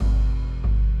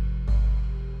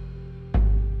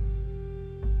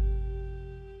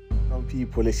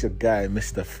people? It's your guy,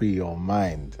 Mr. Free Your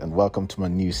Mind, and welcome to my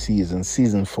new season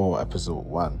 4, episode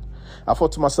 1. I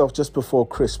thought to myself, just before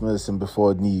Christmas and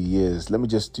before New Year's, let me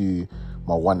just do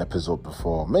my one episode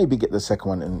before, maybe get the second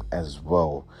one in as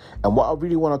well. And what I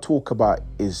really want to talk about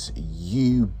is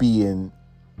you being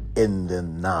in the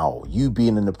now, you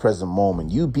being in the present moment,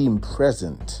 you being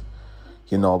present,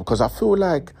 because I feel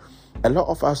like a lot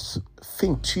of us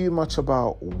think too much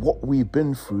about what we've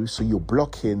been through, so you're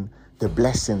blocking the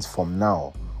blessings from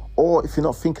now. Or if you're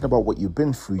not thinking about what you've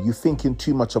been through, you're thinking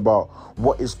too much about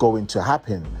what is going to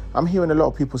happen. I'm hearing a lot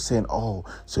of people saying,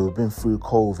 so we've been through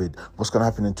COVID. What's going to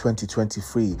happen in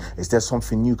 2023? Is there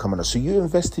something new coming up? So you're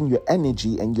investing your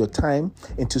energy and your time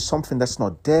into something that's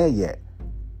not there yet.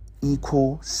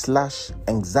 /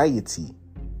 anxiety.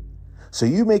 So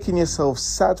you making yourself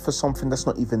sad for something that's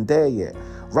not even there yet,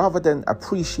 rather than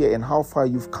appreciating how far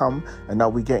you've come, and now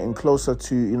we're getting closer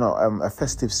to, a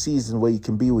festive season where you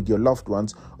can be with your loved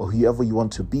ones or whoever you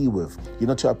want to be with.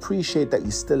 To appreciate that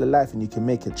you're still alive and you can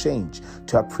make a change.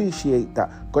 To appreciate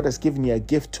that God has given you a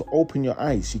gift to open your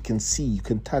eyes. You can see, you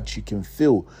can touch, you can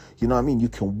feel. You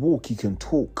can walk, you can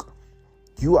talk.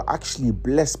 You are actually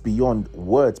blessed beyond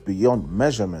words, beyond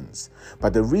measurements.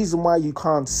 But the reason why you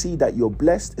can't see that you're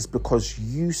blessed is because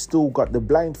you still got the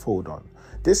blindfold on.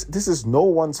 This is no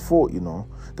one's fault,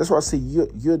 That's why I say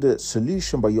you're the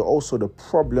solution, but you're also the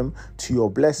problem to your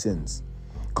blessings.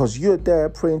 Because you're there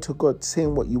praying to God,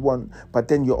 saying what you want, but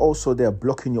then you're also there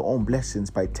blocking your own blessings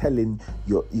by telling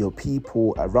your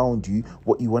people around you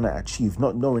what you want to achieve,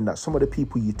 not knowing that some of the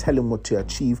people you tell them what to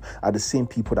achieve are the same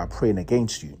people that are praying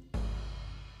against you.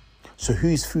 So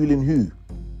who's fooling who?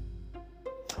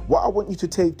 What I want you to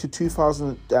take to towards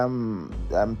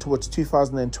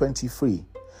 2023,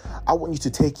 I want you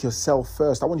to take yourself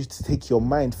first. I want you to take your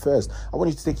mind first. I want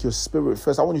you to take your spirit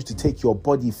first. I want you to take your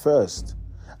body first.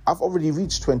 I've already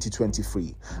reached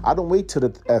 2023. I don't wait till the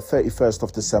 31st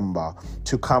of December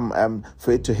to come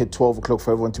for it to hit 12 o'clock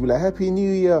for everyone to be like, Happy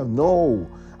New Year. No.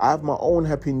 I have my own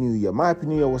Happy New Year. My Happy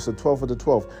New Year was the 12th of the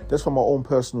 12th. That's for my own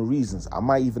personal reasons. I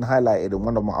might even highlight it in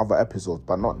one of my other episodes,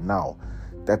 but not now.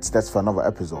 That's for another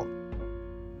episode.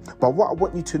 But what I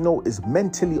want you to know is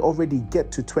mentally already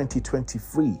get to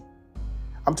 2023.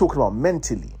 I'm talking about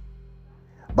mentally.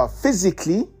 But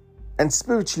physically and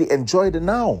spiritually enjoy the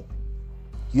now.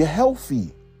 You're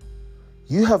healthy.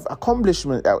 You have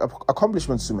accomplishments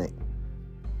to make.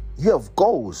 You have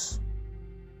goals.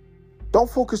 Don't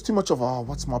focus too much of,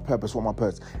 what's my purpose, what my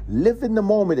purpose. Live in the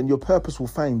moment and your purpose will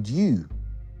find you.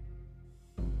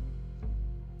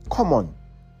 Come on.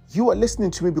 You are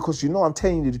listening to me because I'm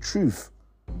telling you the truth.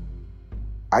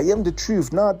 I am the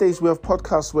truth. Nowadays, we have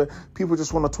podcasts where people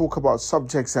just want to talk about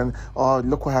subjects and,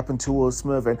 look what happened to Will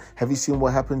Smith, and have you seen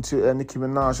what happened to Nicki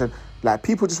Minaj? And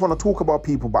people just want to talk about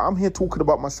people, but I'm here talking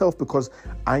about myself because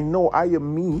I know I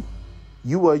am me,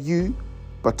 you are you,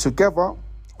 but together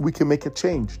we can make a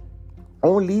change.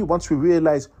 Only once we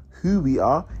realize who we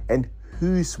are and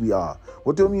whose we are.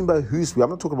 What do I mean by whose we are?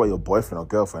 I'm not talking about your boyfriend or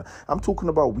girlfriend. I'm talking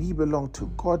about we belong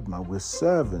to God, man. We're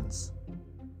servants.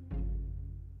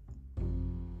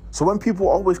 So when people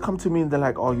always come to me and they're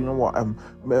like, you know what,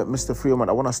 Mr. Freeman,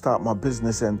 I want to start my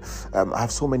business and I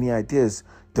have so many ideas.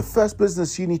 The first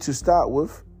business you need to start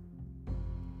with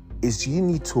is you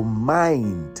need to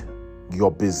mind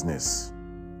your business.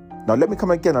 Now, let me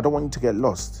come again. I don't want you to get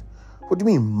lost. What do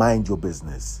you mean, mind your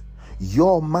business?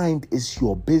 Your mind is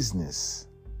your business.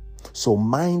 So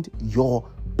mind your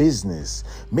business.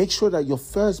 Make sure that your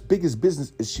first biggest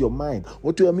business is your mind.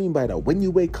 What do I mean by that? When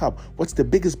you wake up, what's the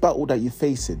biggest battle that you're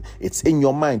facing? It's in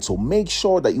your mind. So make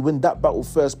sure that you win that battle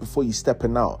first before you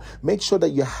stepping out. Make sure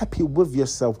that you're happy with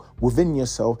yourself, within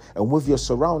yourself, and with your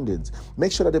surroundings.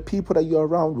 Make sure that the people that you're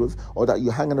around with or that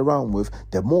you're hanging around with,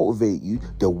 they motivate you,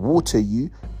 they water you,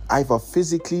 either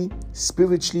physically,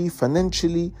 spiritually,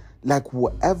 financially, like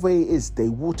whatever it is, they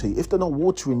water you. If they're not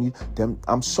watering you, then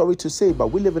I'm sorry to say, but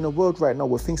we live in a world right now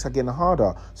where things are getting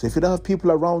harder. So if you don't have people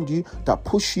around you that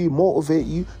push you, motivate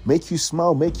you, make you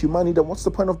smile, make you money, then what's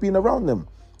the point of being around them?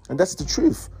 And that's the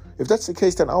truth. If that's the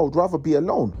case, then I would rather be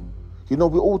alone.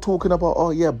 We're all talking about,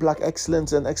 black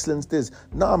excellence and excellence this.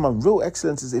 Nah, man, real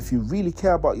excellence is if you really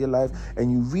care about your life and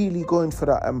you really going for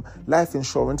that life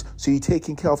insurance, so you're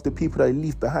taking care of the people that you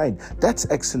leave behind. That's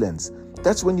excellence.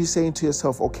 That's when you're saying to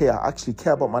yourself, okay, I actually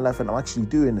care about my life and I'm actually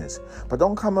doing this. But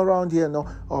don't come around here and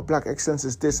know, black excellence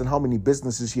is this and how many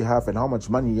businesses you have and how much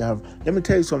money you have. Let me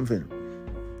tell you something.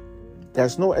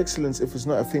 There's no excellence if it's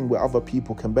not a thing where other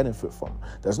people can benefit from.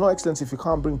 There's no excellence if you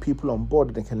can't bring people on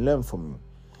board that can learn from you.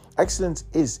 Excellence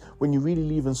is when you're really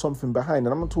leaving something behind.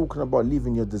 And I'm not talking about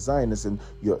leaving your designers and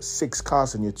your 6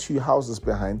 cars and your 2 houses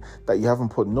behind that you haven't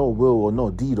put no will or no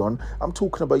deed on. I'm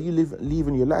talking about you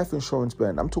leaving your life insurance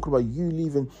behind. I'm talking about you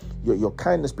leaving your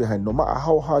kindness behind, no matter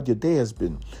how hard your day has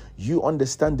been. You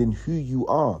understanding who you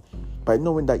are by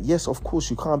knowing that, yes, of course,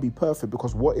 you can't be perfect,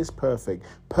 because what is perfect?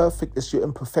 Perfect is your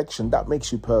imperfection. That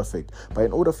makes you perfect. But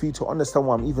in order for you to understand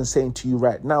what I'm even saying to you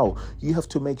right now, you have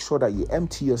to make sure that you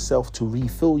empty yourself to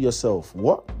refill yourself.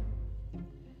 What?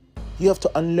 You have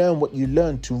to unlearn what you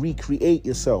learned to recreate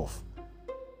yourself.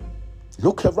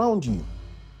 Look around you.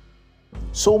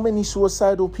 So many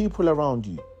suicidal people around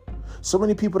you. So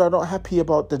many people that are not happy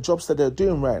about the jobs that they're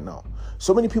doing right now.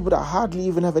 So many people that hardly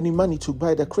even have any money to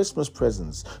buy their Christmas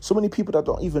presents. So many people that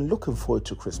are not even looking forward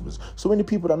to Christmas. So many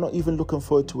people that are not even looking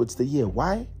forward towards the year.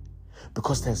 Why?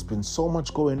 Because there's been so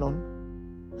much going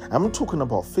on. I'm not talking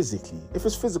about physically. If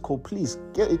it's physical, please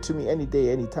get it to me any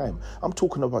day, any time. I'm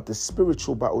talking about the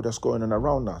spiritual battle that's going on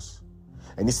around us.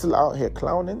 And you're still out here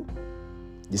clowning.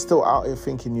 You're still out here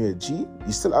thinking you're a G.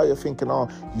 You're still out here thinking, oh,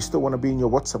 you still want to be in your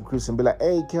WhatsApp groups and be like,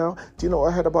 hey, girl, do you know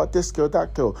what I heard about this girl,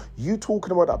 that girl? You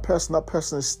talking about that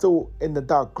person is still in the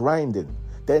dark grinding.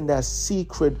 They're in their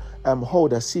secret hole,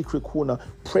 their secret corner,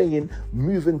 praying,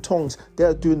 moving tongues.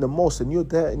 They're doing the most. And you're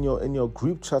there in your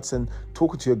group chats and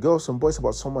talking to your girls and boys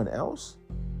about someone else.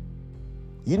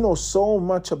 You know so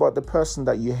much about the person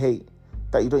that you hate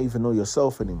that you don't even know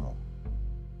yourself anymore.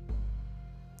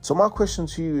 So my question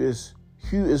to you is,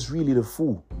 who is really the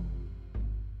fool?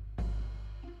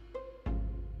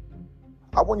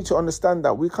 I want you to understand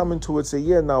that we're coming towards a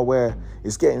year now where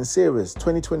it's getting serious.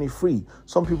 2023.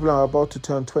 Some people are about to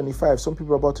turn 25. Some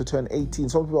people are about to turn 18.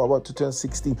 Some people are about to turn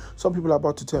 16. Some people are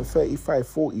about to turn 35,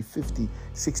 40, 50,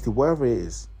 60, wherever it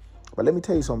is. But let me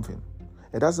tell you something.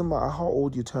 It doesn't matter how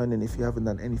old you're turning if you haven't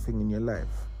done anything in your life.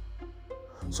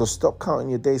 So stop counting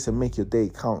your days and make your day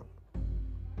count.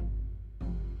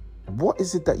 What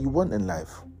is it that you want in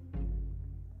life?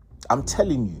 I'm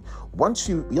telling you, once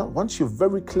you're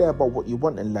very clear about what you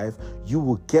want in life, you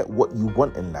will get what you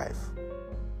want in life.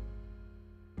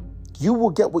 You will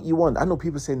get what you want. I know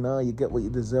people say, nah, you get what you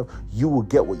deserve. You will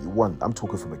get what you want. I'm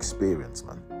talking from experience,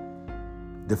 man.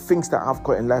 The things that I've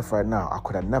got in life right now, I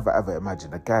could have never, ever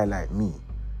imagined a guy like me.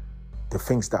 The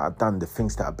things that I've done, the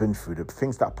things that I've been through, the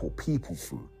things that I put people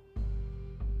through.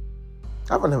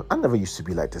 I never used to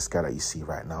be like this guy that you see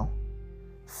right now.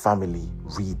 Family,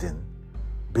 reading,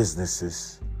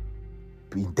 businesses,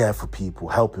 being there for people,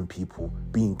 helping people,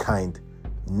 being kind.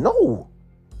 No,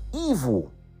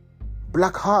 evil,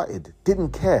 black-hearted, didn't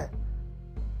care.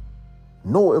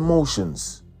 No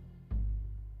emotions.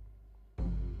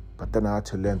 But then I had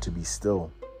to learn to be still.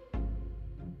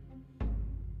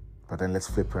 But then let's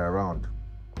flip it around.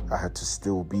 I had to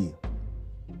still be.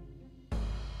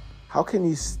 How can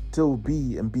you still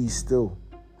be and be still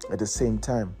at the same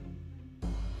time?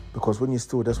 Because when you're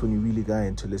still, that's when you really get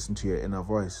in to listen to your inner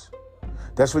voice.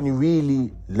 That's when you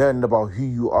really learn about who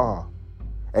you are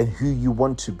and who you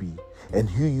want to be and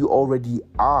who you already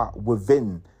are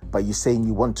within by you saying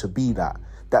you want to be that.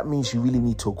 That means you really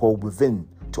need to go within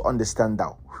to understand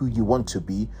that who you want to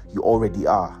be, you already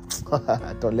are.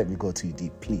 Don't let me go too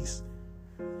deep, please.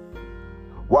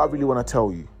 What I really want to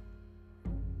tell you,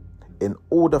 in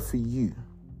order for you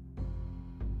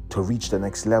to reach the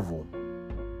next level,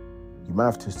 you might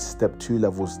have to step 2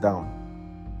 levels down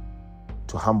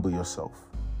to humble yourself,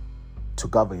 to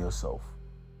gather yourself,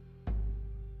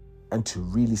 and to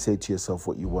really say to yourself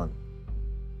what you want,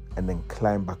 and then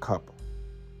climb back up.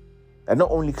 And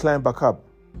not only climb back up,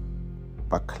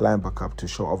 but climb back up to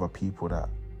show other people that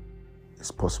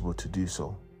it's possible to do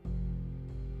so.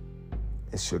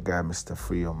 It's your guy, Mr.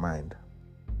 Free Your Mind.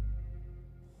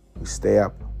 We stay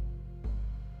up,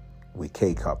 we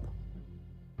cake up,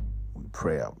 we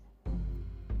pray up.